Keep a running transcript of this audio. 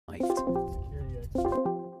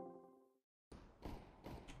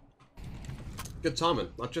Good timing.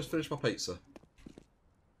 I just finished my pizza.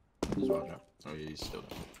 He's right now. Oh, yeah, he's still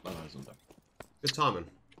there. Oh, no, he's not there. Good timing.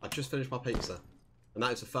 I just finished my pizza. And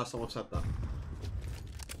that is the first time I've said that.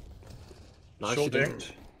 No, Short she didn't.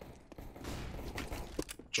 dinked.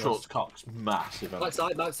 Short's cock's massive.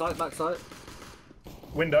 Backside, backside, backside.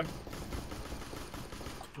 Window.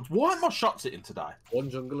 Why aren't my shots hitting today? One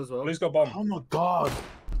jungle as well. Blue's got bomb. Oh my god.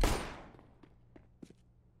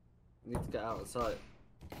 Need to get out of sight.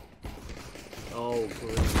 Oh,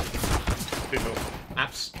 good.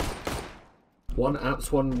 Apps. One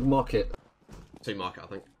apps, one market. Two market, I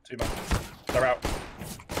think. Too much. They're out.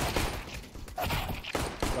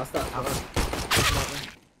 That's that.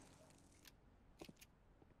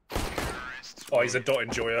 Oh, he's a dot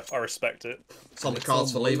enjoyer. I respect it. It's on the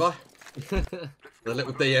cards for Levi. The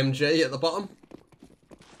little DMG at the bottom.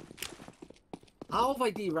 How have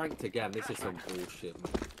I D-ranked again? This is some bullshit.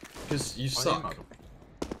 Because you suck.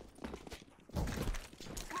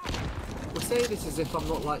 We're saying this as if I'm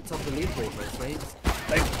not like top of the leaderboard, mate.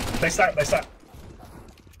 They stack. They stack.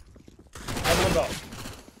 Everyone's up.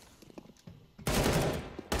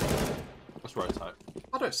 Let's rotate.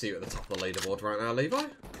 I don't see you at the top of the leaderboard right now, Levi.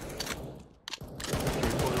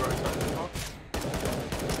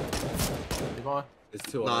 Levi? There's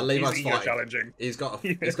two Nah, on Levi's He's ego fighting. challenging. He's got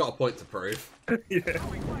a point to prove. Yeah.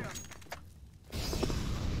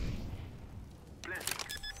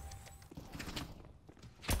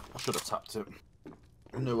 I should have tapped it.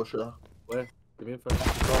 No, I should have. Where? Give me info.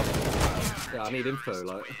 Yeah, I need info,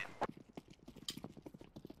 like.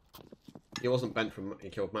 He wasn't bent from he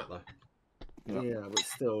killed Matt though. Yeah, but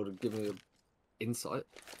still, to give me an insight.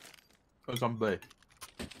 Goes on B.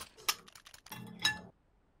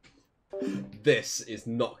 This is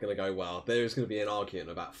not going to go well. There is going to be an argument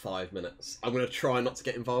in about 5 minutes. I'm going to try not to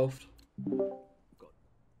get involved.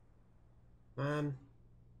 Man.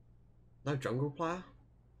 No jungle player?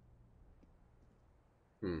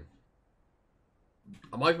 I'm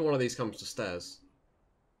hoping one of these comes to stairs.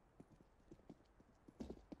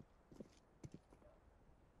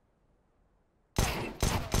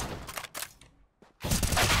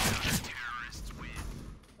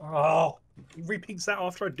 Oh, he repeats that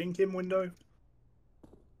after I dink him window.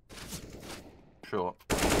 Sure.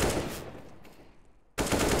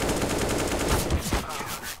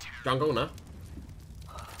 Jungle now.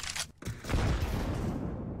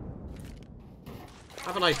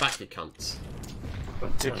 Have an eye back, you cunts.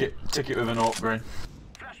 Ticket with an AWP green.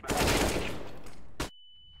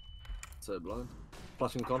 So blind.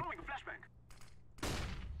 Flashing con.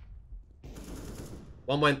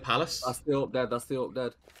 One went Palace. That's the up dead. That's the up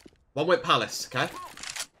dead. One went Palace, okay?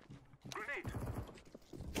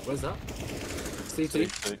 Where's that? CT.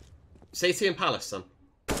 CT and Palace, son.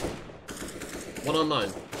 1 on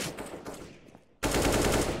 9.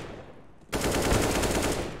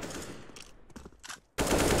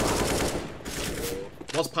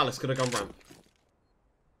 Was Palace, could have gone ramp.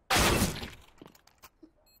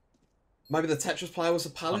 Maybe the Tetris player was a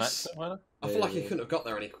Palace. I feel like he couldn't have got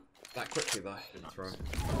there that quickly though.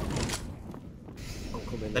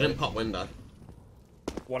 They didn't pop window.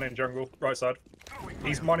 One in jungle, right side.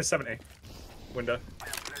 He's minus 70. Window.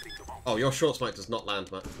 Oh, your short smoke does not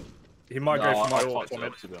land, Matt. He might go for my AWP on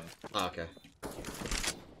it. Oh, okay.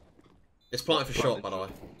 It's planted for short, by the way.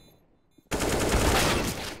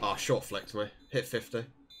 Oh, short flicked me. Hit 50.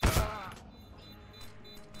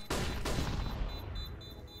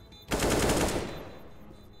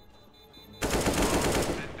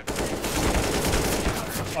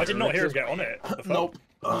 I did not hear him get on it. Nope.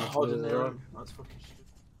 I didn't hear him. That's fucking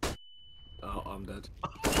stupid. Oh, I'm dead.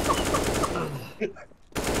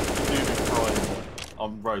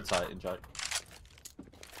 I'm rotating, Jake.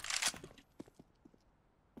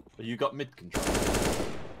 But you got mid control?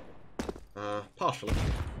 Partially.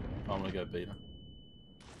 I'm gonna go B now.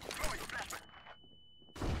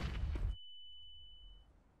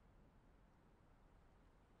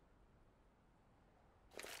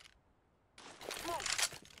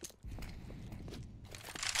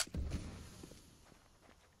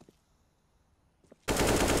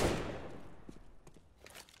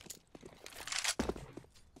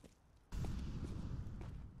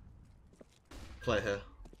 Play here.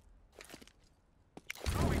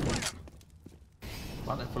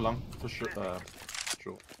 Plant it for long, for short.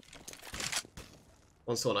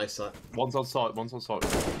 One's still an ace site. One's on site, one's on site.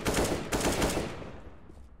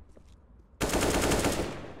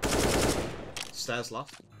 Stairs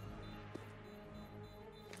last.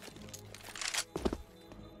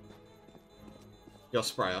 Your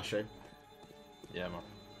spray, I assume. Yeah, man.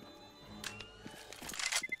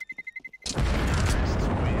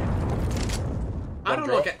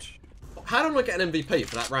 How did I not get an MVP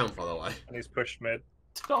for that round, by the way? And he's pushed mid.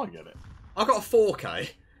 Did I get it? I got a 4K.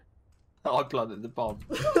 I planted the bomb.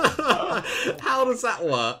 How does that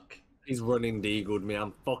work? He's running deagled me.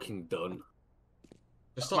 I'm fucking done.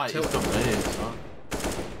 Just stop Mate, he's tilting. done me, son.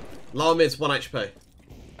 Lower mid's 1 HP.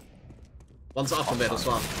 One's upper mid as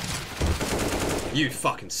well. You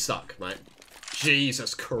fucking suck, mate.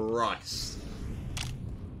 Jesus Christ.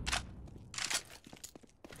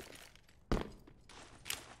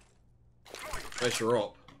 Where's your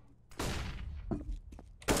op?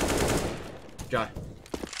 Go.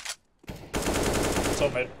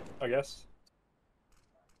 Top mid, I guess.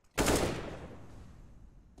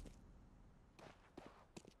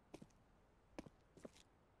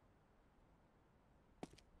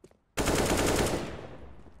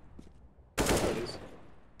 There it is.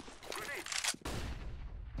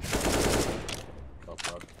 Oh,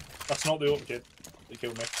 God. That's not the orc kid. He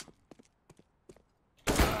killed me.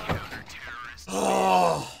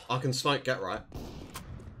 Oh, I can smoke get right.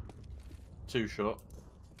 Too short.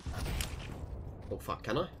 Oh fuck,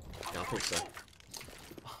 can I? Yeah, I think so.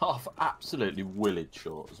 I've absolutely willied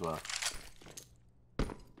short as well.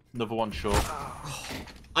 Another one short.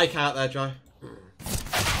 AK out there, Joe.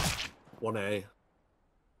 1A.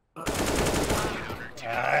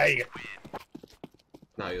 Hey!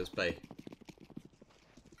 No, it was B.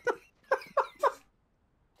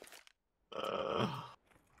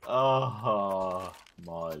 Oh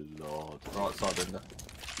my lord. Right side in there.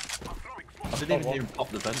 I didn't even pop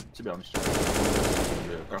the vent, to be honest.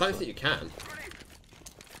 I don't think you can.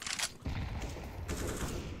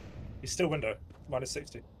 He's still window.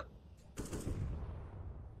 -60.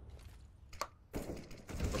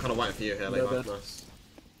 I'm kind of waiting for you here, Lee. No, Nice.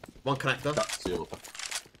 One connector. That's the order.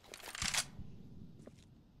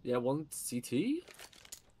 Yeah, 1 CT,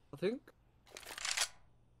 I think.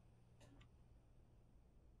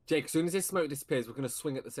 Jake, as soon as this smoke disappears, we're going to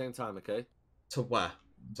swing at the same time, okay? To where?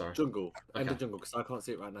 Sorry. Jungle. End Okay. of jungle, because I can't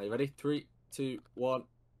see it right now. You ready? 3, 2, 1.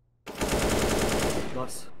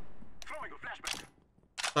 Nice.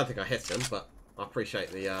 I don't think I hit him, but I appreciate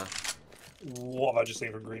the. What have I just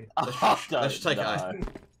seen from green? Let's just take it out.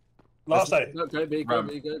 Last day. No, go B, go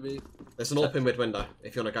B, go B. There's an AWP in mid window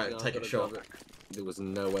if you want to go Yeah, take I'm it gonna short. grab it. There was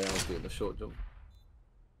no way I was doing the short jump.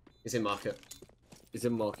 He's in market. He's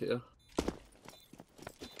in market, yeah?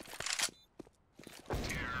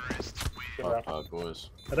 Good round. Oh, boys.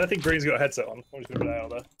 I don't think green's got a headset on. I'm just going to put it out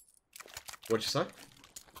there. What'd you say?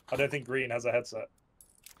 I don't think green has a headset.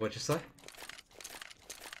 What'd you say?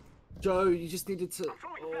 Joe, you just needed to...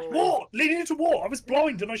 Oh. What? Leading into what? I was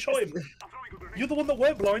blind and I shot him. You're the one that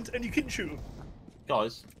weren't blind and you couldn't shoot him.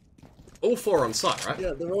 Guys. All 4 on site, right?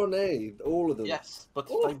 Yeah, they're on A, all of them. Yes, but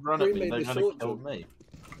Oh, they run at green me, made they're the going to short kill jump. me.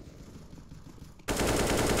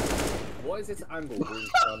 What is this angle green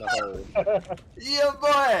down the hole? Yeah,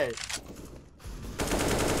 boy!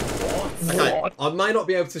 Okay, What? I may not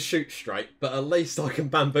be able to shoot straight, but at least I can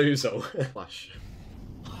bamboozle. Flash.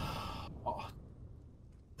 Oh,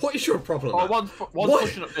 What is your problem? oh Matt? one's What?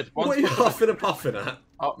 pushing up mid. What One's are you pushing up. huffing and puffing at?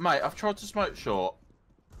 Oh, mate, I've tried to smoke short.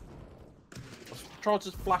 I've tried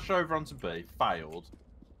to flash over onto B, failed.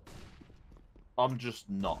 I'm just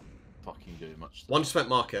not fucking doing much. One just went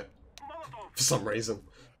market. For some reason.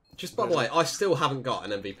 Just by the way, I still haven't got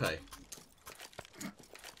an MVP.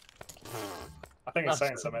 I think it's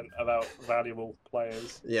saying something about valuable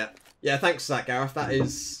players. Yeah. Yeah, thanks for that, Gareth. That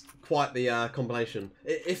is quite the combination.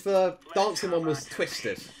 If the dancing one was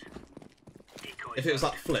twisted, if it was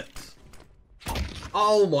like flipped.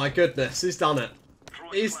 Oh my goodness, he's done it.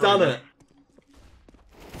 He's done it.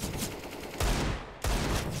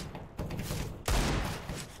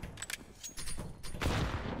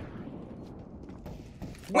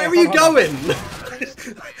 Where are you going?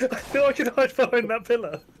 I feel I can hide behind that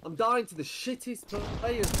pillar. I'm dying to the shittest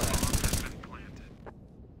players, man.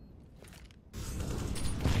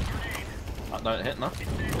 That don't hit enough.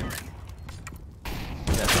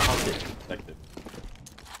 Yeah, I'll hit. Detective.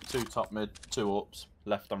 2 top mid, 2 ups,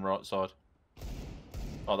 left and right side.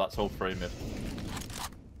 Oh, that's all 3 mid.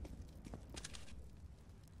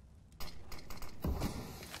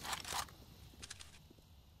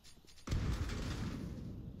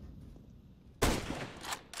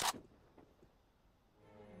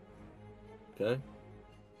 Okay.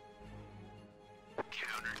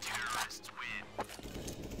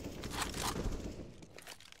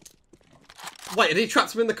 Wait, had he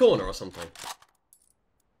trapped him in the corner or something?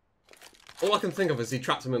 All I can think of is he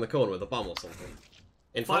trapped him in the corner with a bomb or something.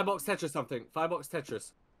 In front? Firebox Tetris something. Firebox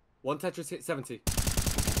Tetris. 1 Tetris hit 70.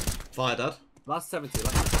 Fire, Dad. Last 70.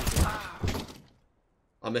 Last 70.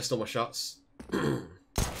 I missed all my shots.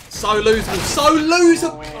 So losable. So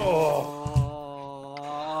losable. Oh.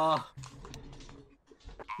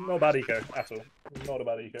 Not a bad eco at all. Not a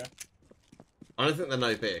bad eco. I don't think the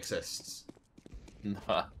no B exists.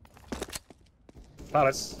 Nah.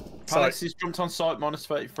 Palace. Palace Site. has jumped on site, minus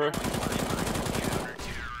 33.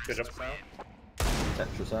 Good job.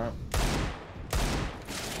 Tetris out.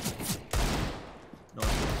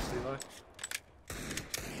 Nice.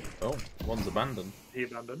 Oh, one's abandoned. He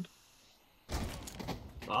abandoned.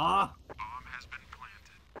 Ah!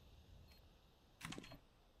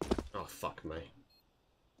 Oh, fuck me.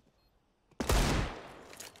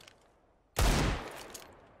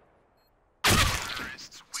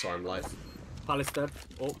 Sorry, I'm late. Palace dead.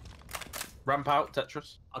 Oh, Ramp out,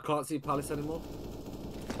 Tetris. I can't see Palace anymore.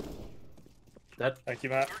 Dead. Thank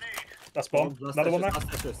you, Matt. That's bomb. Last Another one there. Last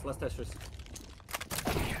Tetris.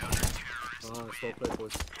 Oh, it's well played,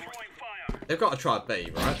 boys. They've got to try B,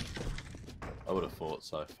 right? I would have thought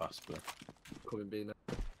so, fast, but... Coming B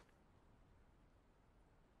now.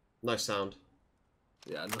 No sound.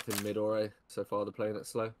 Yeah, nothing mid or A so far. They're playing it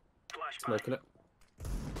slow. Smoking it.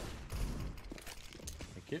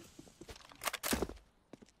 Thank you.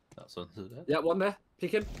 That's under dead. Yeah, one there.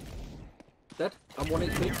 Peeking. Dead. I'm 1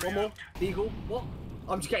 HP. One more. Eagle. What?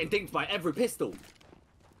 I'm just getting dinked by every pistol.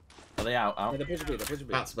 Are they out? Yeah, Out? they're pushing B. They're pushing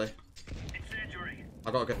B. That's B.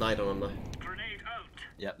 I got a good nade on them though.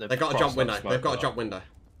 Yeah, They got a jump window. They've got a jump window.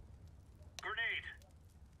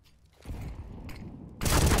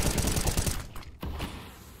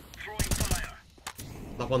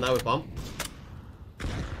 That one there with bomb.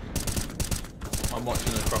 I'm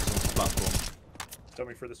watching across on the platform. Tell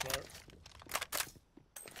me for the smoke.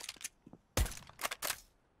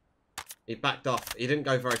 He backed off. He didn't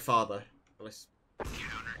go very far though. Unless...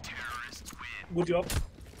 Wood you up.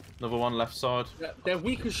 Another one left side. They're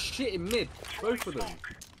weak as shit in mid. Both of them.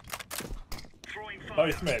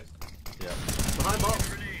 Both mid. Yeah. Behind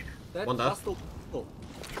box. Dead. One dead. Last all. Oh,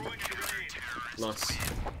 Nice.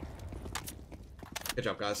 Good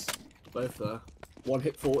job, guys. both there. One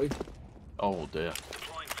hit 40. Oh dear.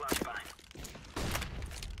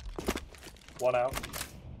 One out.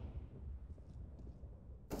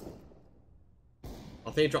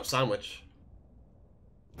 I think he dropped sandwich.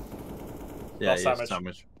 Yeah, Lost yeah,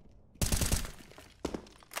 sandwich.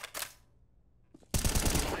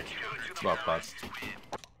 Well played.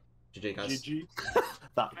 GG, guys. GG.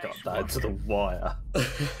 That got down to the wire.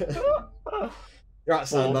 You're right,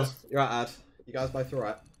 Sander. You're right, Ad. You guys both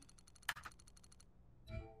alright?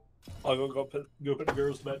 I'll go put the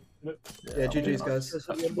girls to bed. Yeah, GG's, guys.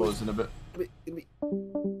 Catch you boys in a bit. Give me.